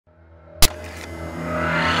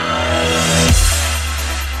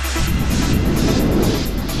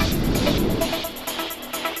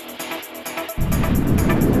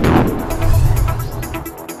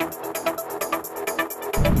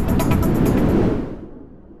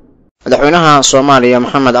madaxweynaha Soomaaliya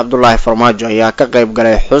Maxamed Cabdullaahi Farmaajo ayaa ka qayb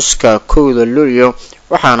galay xuska 1 Luulyo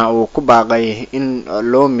waxaana uu ku baaqay in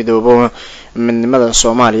loo midoobo midnimada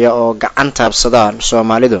Soomaaliya oo gacan taabsadaan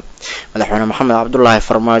Soomaalidu. madaxweyne Maxamed Cabdullaahi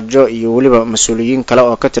Farmaajo iyo waliba mas'uuliyiin kale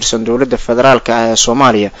oo ka tirsan dawladda federaalka ee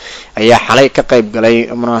Soomaaliya ayaa xalay ka qayb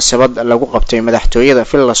galay munaasabad lagu qabtay madaxtooyada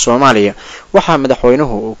Villa Soomaaliya. waxaa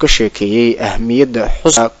madaxweynuhu uu ka sheekeeyay ahmiyadda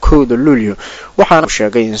xuska 1 Luulyo waxaana uu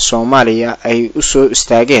sheegay in Soomaaliya ay u soo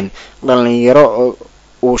istaageen dhalinyaro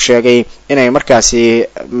uu sheegay inay markaasi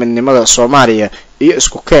midnimada Soomaaliya iyo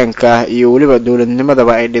isku keenka iyo waliba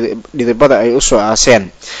dawladnimadaba ay dhidibada ay u soo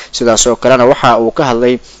aaseen. sidaas oo kalena waxa uu ka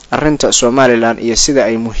hadlay arrinta Somaliland iyo sida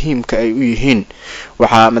ay muhiimka ay u yihiin.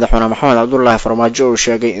 waxa madaxweyne Maxamed Cabdullaahi Farmaajo uu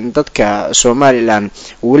sheegay in dadka Somaliland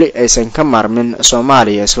wali aysan ka maarmin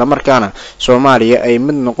Soomaaliya isla markaana Soomaaliya ay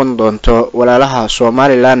mid noqon doonto walaalaha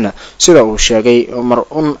Somaliland sida uu sheegay mar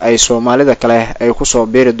ay Soomaalida kale ay ku soo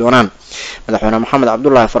beeri doonaan. madaxweyne Maxamed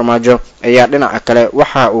Cabdullaahi Farmaajo ayaa dhinaca kale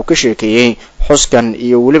waxa uu ka sheekeeyay xuskan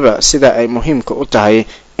iyo waliba sida ay muhiimka u tahay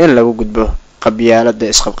in lagu gudbo qabyaaladda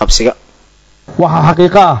isqabqabsiga. waxa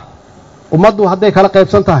xaqiiqo ah ummaddu hadday kala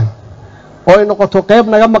qaybsan tahay oo ay noqoto qayb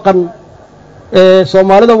naga maqan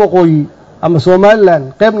Soomaalida waqooyi ama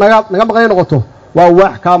Somaliland qayb naga maqan noqoto waa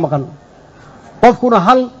wax ka maqan. qofkuna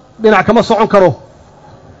hal dhinac kama socon karo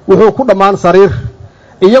wuxuu ku dhamaan sariir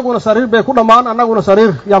iyaguna sariir bay ku dhamaan annaguna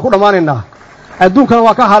sariir yaa ku dhamaanayna adduunkana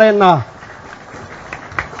waa ka hareynaa.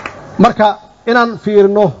 marka inaan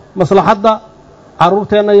fiirno maslaxadda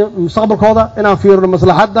caruurteena iyo mustaqbalkooda inaan fiirno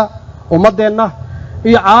maslaxadda ummadeena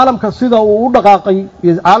iyo caalamka sida uu u dhaqaaqay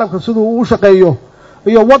iyo caalamka sida uu u shaqeeyo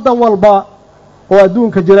iyo wadan walba oo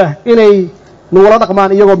adduunka jira inay nugula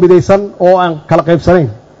dhaqmaan iyagoo midaysan oo aan kala qaybsanayn.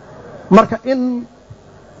 marka in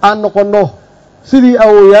aan noqono sidii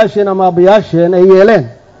awooyaasheen ama abayaasheen ay yeeleen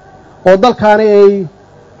oo dalkaani ay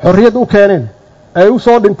xorriyad u keeneen ay u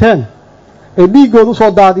soo dhinteen ay dhiigood u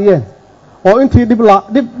soo daadiyeen oo intii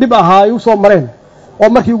dib ahaa ay u soo mareen oo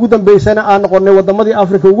markii ugu dambeysana aan noqonay wadamadii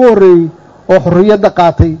Afrika ugu horeeyay oo xorriyadda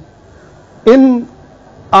qaatay in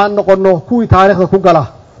aan noqono kuwii taariikhda ku gala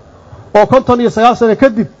oo 59 sano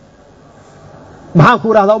kadib maxaan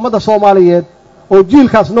ku raahdaa ummadda Soomaaliyeed oo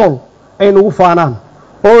jiilkaas nool ay nagu faanaan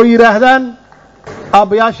oo yiraahdaan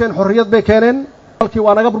aabayaasheen xorriyad bay keeneen halkii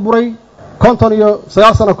waa naga burburay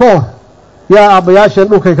 59 sano ka hor yaa aabayaasheen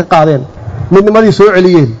dhulkay ka qaadeen midnimadii soo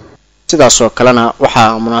celiyeen. sidaas oo kalena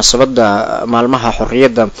waxa munaasabada maalmaha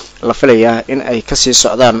xorriyadda la filayaa in ay ka sii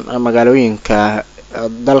socdaan magaalooyinka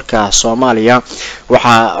dalka Soomaaliya.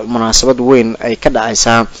 waxa munaasabad weyn ay ka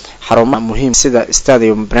dhacaysaa xarumaha muhiim sida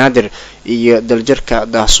Stadium Banaadir iyo daljirka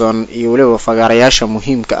Dahsoon iyo waliba fagaarayaasha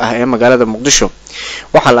muhiimka ah ee magaalada Muqdisho.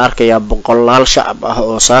 waxaa la arkayaa boqolaal shacab ah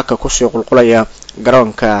oo saaka ku soo qulqulaya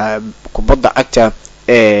garoonka kubadda cagta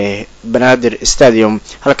ee Banaadir Stadium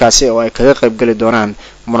halkaasi oo ay kaga qayb gali doonaan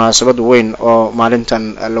munaasabad weyn oo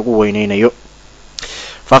maalintan lagu weyneynayo.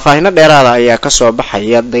 faahfaahin dheeraad ayaa ka soo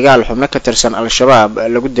baxaya dagaal xubno ka tirsan al-shabaab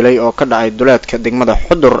lagu dilay oo ka dhacay duleedka degmada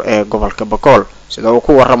Xudur ee gobolka Bakool sida uu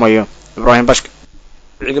ku waramayo Ibrahim Bashka.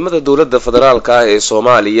 ciidamada dawladda federaalka ah ee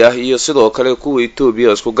Soomaaliya iyo sidoo kale kuwa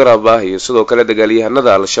Itoobiya isku garab ah iyo sidoo kale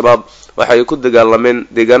dagaalyahanada al-shabaab waxay ku dagaalameen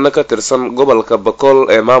deegaano ka tirsan gobolka Bakool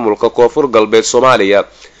ee maamulka Koonfur Galbeed Soomaaliya.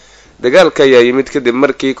 dagaalka ayaa yimid kadib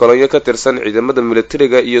markii kolonyo ka tirsan ciidamada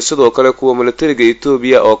militariga iyo sidoo kale kuwa militariga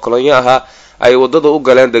Itoobiya oo kolonyo ah ay wadada u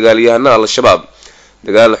galeen dagaalyahanada al-shabaab.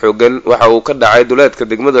 dagaal xooggan waxa uu ka dhacay duleedka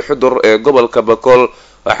degmada Xudur ee gobolka Bakool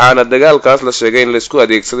waxaana dagaalkaas la sheegay in la isku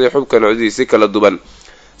adeegsaday xubka noocdiisa kala duwan.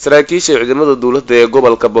 saraakiisha ciidamada dawladda ee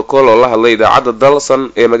gobolka Bakool oo la hadlay idaacadda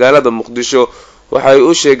Dalsan ee magaalada Muqdisho waxay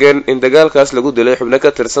u sheegeen in dagaalkaas lagu dilay xubno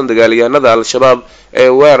ka tirsan dagaalyahanada al-shabaab ee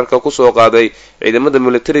weerarka ku soo qaaday ciidamada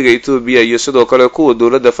militariga Itoobiya iyo sidoo kale kuwa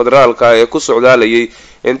dawladda federaalka ee ku socdaalayay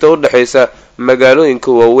inta u dhaxaysa magaalooyinka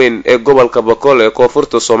waaweyn ee gobolka Bakool ee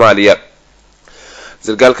koonfurta Soomaaliya.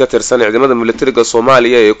 sarkaal ka tirsan ciidamada militariga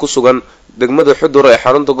Soomaaliya ee ku sugan degmada Xudur ee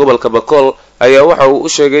xarunta gobolka Bakool ayaa waxa uu u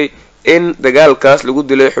sheegay in dagaalkaas lagu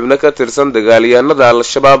dilay xubno ka tirsan dagaalyahanada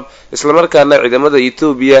al-shabaab isla markaana ciidamada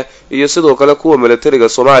Itoobiya iyo sidoo kale kuwa militariga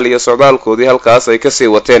Soomaaliya socdaalkoodii halkaas ay ka sii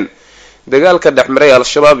wateen. dagaalka dhexmaray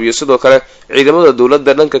al-shabaab iyo sidoo kale ciidamada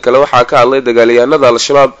dawladda dhanka kale waxaa ka hadlay dagaalyahanada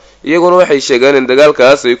al-shabaab iyaguna waxay sheegeen in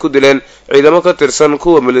dagaalkaas ay ku dileen ciidamo ka tirsan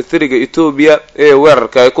kuwa militariga Itoobiya ee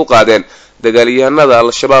weerarka ay ku qaadeen dagaalyahanada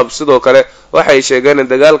al-shabaab. sidoo kale waxay sheegeen in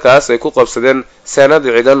dagaalkaas ay ku qabsadeen sanad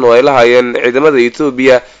ciidan oo ay lahaayeen ciidamada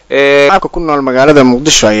Itoobiya ee ku nool magaalada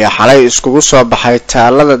Muqdisho ayaa xalay iskugu soo baxay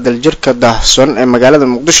taalada daljirka Dahson ee magaalada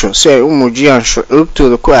Muqdisho si ay u muujiyaan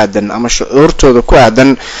shucuurtooda ku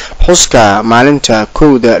aadan xuska maalinta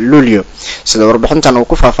 1 Luulyo. sida warbixintan uu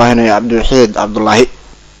ku faahfaahinayo Cabdiwaxiid Cabdullaahi.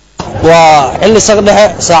 waa xilli saq dhexe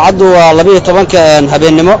saacadu waa 12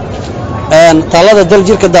 habeenimo taalada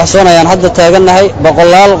daljirka Dahson ayaan hadda taaganahay.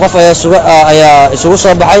 boqolaal qof ayaa isugu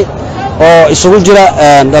soo baxay oo isugu jira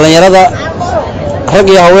dhalinyarada rag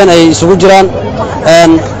iyo haween ay isugu jiraan.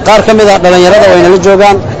 qaar ka mid ah dhalinyarada wayna la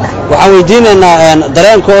joogaan. waxaan weydiinaynaa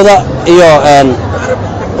dareenkooda iyo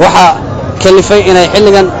waxa kalifay inay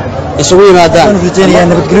xilligan isugu yimaadaan.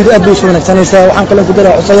 nabadgelyo aad bay u wanaagsanaysaa. waxaan kale ku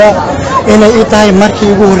daraa xusayaa inay ii tahay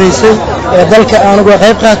markii ugu horeysay ee dalka aan uga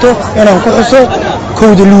qayb qaato inaan ku xuso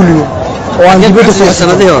 1 Luulyo oo aan dibadda ku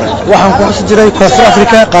sanadii hore waxaan ku xusi jiray Koonfur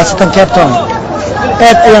Afrika qaasatan Cape Town.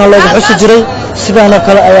 aad ayaan looga xusi jiray sidaan oo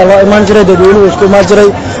kale ayaa loo imaan jiray dadweynuhu isku imaan jiray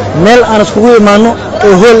meel aan iskugu imaano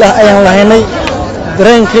oo hool ah ayaan lahaynay.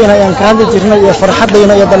 dareenkeena ayaan ka hadli jirnay iyo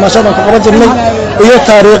farxadayna iyo damaashadan ku qaban jirnay iyo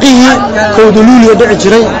taariikhii 1 Luulyo dhici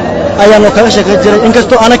jiray ayaan kala sheekay jiray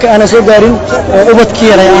inkastoo anaka aan soo gaarin oo ubadkii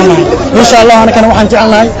yaray aan nahay. insha Allah anakana waxaan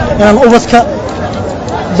jecelnahay inaan ubadka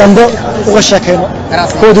dambe uga sheekayno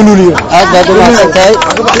 1 Luulyo. aad baad u mahadsantahay.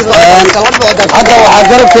 hadda waxaa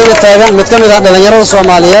garabkeeda taagan mid ka mid ah dhalinyarada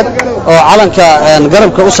Soomaaliyeed oo calanka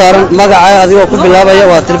garabka u saaran magaca adigoo ku bilaabaya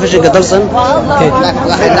waa telefishinka Dalsan.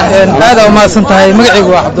 aad u mahadsantahay. magacaygu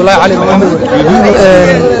waa Cabdullaahi Cali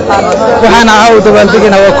Maxamed. waxaan ahaa u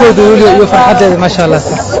dabaaldegana waa 1 Luulyo iyo farxadeeda ma sha Allah.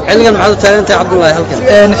 xilligan maxaad u taagantahay Cabdullaahi halkan?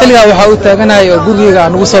 xilliga waxa uu taaganahay oo guriga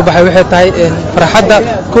aan ugu soo baxay waxay tahay farxadda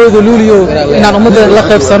 1 Luulyo inaan ummadda la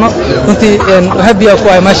qaybsano. runtii habiya ku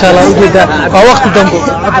ay ma sha Allah u jeeda waa waqti dambe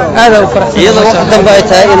aad u farxsan. iyadoo waqti dambe ay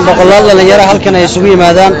tahay in boqolaal dhalinyaro halkan ay isugu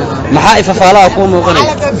yimaadaan maxaa ifafaalaha ku muuqanay?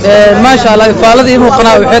 ma sha Allah ifaalada inuu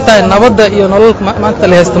qanaa waxay tahay nabadda iyo nolol maanta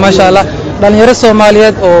la haysto ma sha Allah. dhalinyaro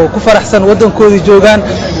Soomaaliyeed oo ku faraxsan wadankoodii joogaan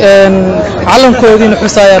calankoodiina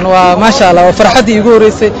xusayaan waa ma sha Allah. farxadii ugu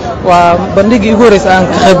horeysay waa bandhigii ugu horeysay aan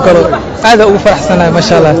ka qayb galo aad ugu faraxsanahay ma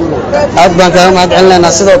sha Allah. aad baan kaaga mahad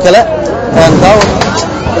celinaynaa. sidoo kale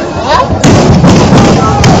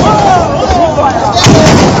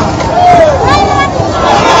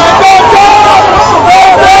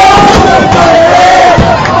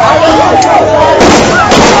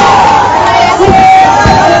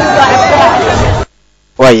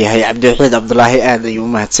waayahay Cabdiwaxiid Cabdullaahi aad ayuu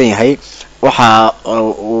u mahadsan yahay. waxa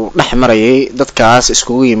uu dhex marayay dadkaas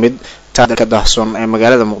iskugu yimid taalada Dahson ee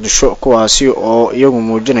magaalada Muqdisho kuwaasi oo iyagu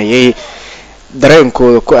muujinayay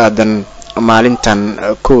dareenkooda ku aadan maalintan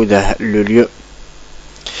 1 Luulyo.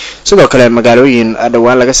 sidoo kale magaalooyin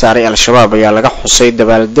dhawaan laga saaray al-shabaab ayaa laga xusay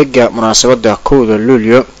dabaaldega munaasabada 1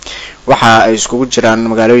 Luulyo. waxa ay iskugu jiraan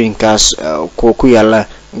magaalooyinkaas kuwa ku yaala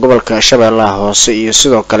gobolka Shabeellaha Hoose iyo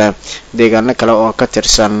sidoo kale deegaano kale oo ka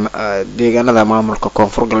tirsan deegaanada maamulka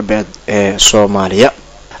Koonfur Galbeed ee Soomaaliya.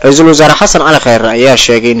 Ra'iisul Wasaare Xasan Cali Khayre ayaa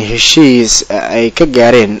sheegay in heshiis ay ka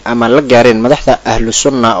gaareen ama la gaareen madaxda ahlu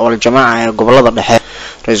sunna wal jamaaca ee gobolada dhexe.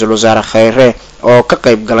 Ra'iisul Wasaare Khayre oo ka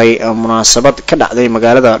qayb galay munaasabad ka dhacday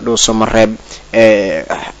magaalada Dhuusamareeb ee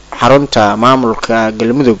xarunta maamulka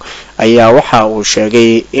Galmudug ayaa waxa uu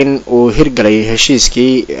sheegay in uu hirgalay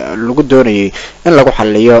heshiiskii lagu doonayay in lagu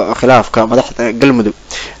xalliyo khilaafka madaxda Galmudug.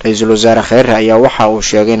 Ra'iisul Wasaare Khayre ayaa waxa uu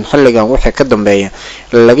sheegay in xilligan wixii ka dambeeya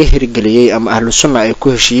laga hirgeliyay ama ahlu sunna ay ku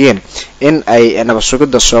heshiiyeen in ay nabad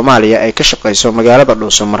sugidda Soomaaliya ay ka shaqeyso magaalada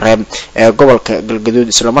Dhuusamareeb ee gobolka Galgaduud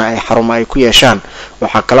isla markaana ay xarumo ay ku yeeshaan.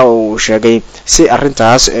 waxa kale oo uu sheegay si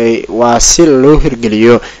arintaas waa si loo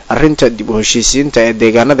hirgeliyo arinta dib u heshiisiinta ee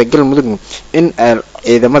deegaanada Galmudug in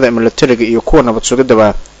ciidamada militariga iyo kuwa nabad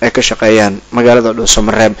sugidda ay ka shaqeeyaan magaalada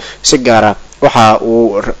Dhuusamareeb. si gaar ah waxa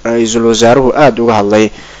uu ra'iisul wasaaruhu aad uga hadlay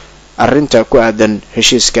arinta ku aadan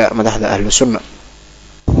heshiiska madaxda ahlu sunna.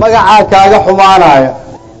 magaca kaaga xumaanaya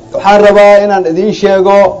waxaan rabaa inaan idin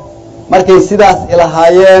sheego markay sidaas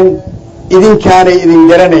ilaahayeen idinkaanay idin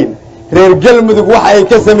garanayn. reer Galmudug waxa ay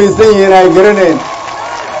ka samaysan yihiin ay garanayn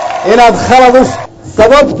inaad khalad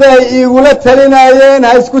sababta ay igula talinayeen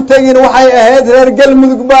ha isku tagin waxay ahayd reer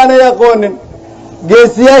Galmudug baanay aqoonin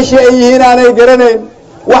geesiyaasha ay yihiin aanay garanayn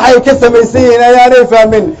waxay ka samaysan yihiin ayaanay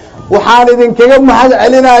fahmin. waxaan idinkaga mahad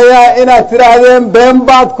celinayaa inaad tiraahdeen been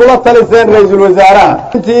baad kula taliseen ra'iisul wasaaraha.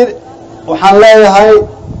 intii waxaan leeyahay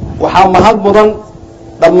waxaa mahad mudan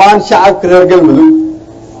dhammaan shacabka reer Galmudug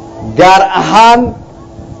gaar ahaan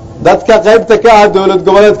dadka qaybta ka ah dawlad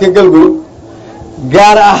goboleedka Galmudug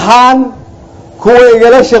gaar ahaan kuwa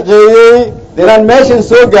igala shaqeeyay inaan meeshan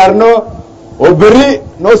soo gaarno oo berri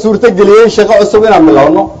noo suurto geliyey shaqo cusub inaan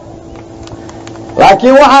bilowno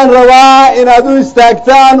laakiin waxaan rabaa inaad u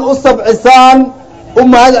istaagtaan u sabcisaan u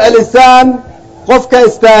mahad celisaan qofka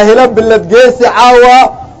istaahila bilad geesi caawa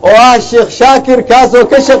oo ah sheekh shaakir kaasoo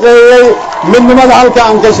ka shaqeeyey midnimada halka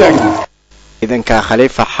aan ka sheegnay ciidanka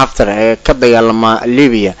khaliifa xaftar ee ka dagaalama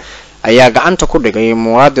libiya ayaa gacanta ku dhigay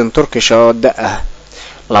muwaadin turkish oo da ah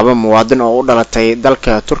 2 muwaadin oo u dhalatay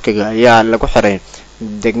dalka Turkiga ayaa lagu xiray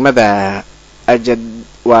degmada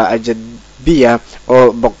ajadbiya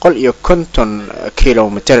oo 150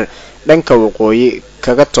 kilomitir dhanka waqooyi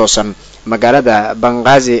kaga toosan magaalada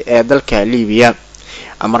Benghazi ee dalka Libiya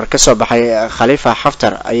amar ka soo baxay khaliifa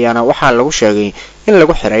xaftar ayaana waxaa lagu sheegay in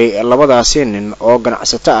lagu xiray labadaasi nin oo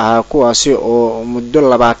ganacsato ah kuwaasi oo muddo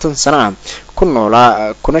 20 sano ah ku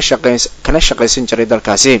noolaa kana shaqaysan jiray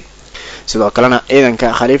dalkaasi sidoo kalena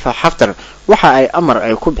ciidanka khaliifa xaftar waxa ay amar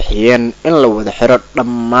ay ku bixiyeen in la wada xiro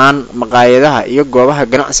dhammaan maqaayadaha iyo goobaha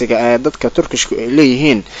ganacsiga ee dadka Turkishku ay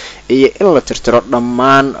leeyihiin iyo in la tirtiro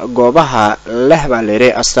dhammaan goobaha leh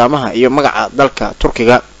baleeray astaamaha iyo magaca dalka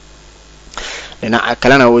Turkiga dhinaca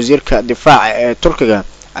kalena wasiirka difaaca ee Turkiga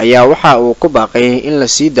ayaa waxa uu ku baaqay in la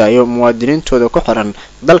sii daayo muwaadiniintooda ku xiran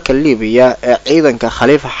dalka Libiya ee ciidanka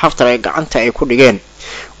khaliifa xaftar ay gacanta ay ku dhigeen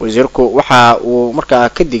wasiirku waxa uu markaa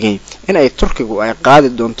ka digay in ay Turkigu ay qaadi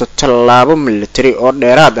doonto tallaabo military oo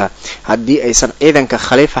dheeraad ah haddii aysan ciidanka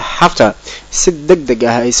khaliifa xaftar si degdeg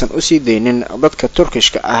ah aysan u sii deynin dadka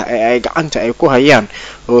Turkishka ah ee ay gacanta ay ku hayaan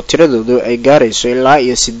oo tiradoodu ay gaarayso ilaa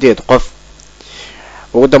 8 qof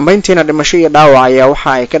ugu dambeyntiina dhimasho iyo dhaawac ayaa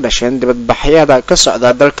waxa ay ka dhasheen dibadbaxyada ka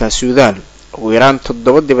socda dalka Suudaan ugu yaraan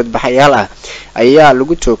 7 dibadbaxayaal ah ayaa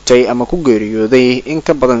lagu toogtay ama ku geeriyooday in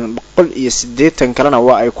ka badan 180 kalena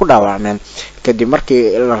waa ay ku dhaawacmeen kadib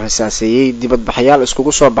markii la rasaaseeyay dibadbaxayaal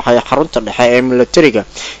iskugu soo baxay xarunta dhexe ee militariga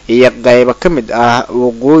iyo qaybo ka mid ah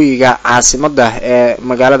waqooyiga caasimada ee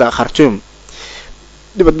magaalada Khartoum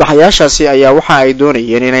dibadbaxayaashaasi ayaa waxa ay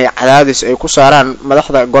doonayeen inay cadaadis ay ku saaraan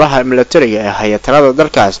madaxda golaha militariga ee hay'adaha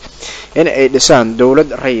dalkaas in ay dhisaan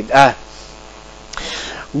dawlad rayid ah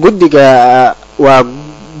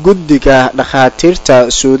guddiga dhakhaatiirta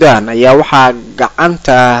Suudaan ayaa waxaa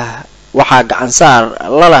gacan saar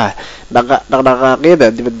la leh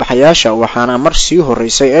dhaqdhaqaaqyada dibadbaxayaasha waxaana mar sii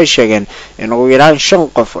horeysay ay sheegeen in ugu yaraan 5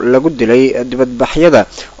 qof lagu dilay dibadbaxyada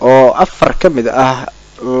oo 4 ka mid ah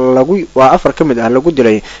lagu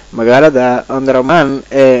dilay magaalada Omdurman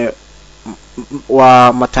ee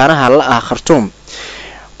waa mataanaha la ah Khartoum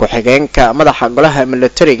ku-xigeenka madaxa golaha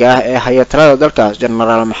militariga ah ee hay'adaha dalkaas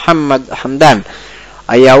General Mohammed Hamdan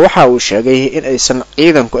ayaa waxa uu sheegay in aysan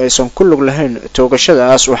ciidanku aysan ku lug lahayn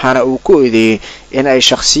toogashadaas waxaana uu ku eedeeyay in ay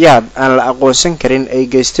shakhsiyaad aan la aqoonsan karin ay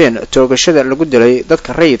geysteen toogashada lagu dilay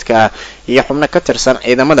dadka rayidka ah iyo xubno ka tirsan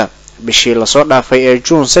ciidamada bishii la soo dhaafay ee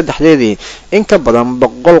June 3 in ka badan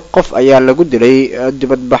 100 qof ayaa lagu dilay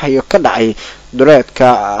dibadbaxyo ka dhacay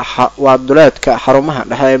duleedka xarumaha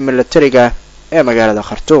dhexe ee militariga ee magaalada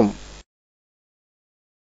Khartoum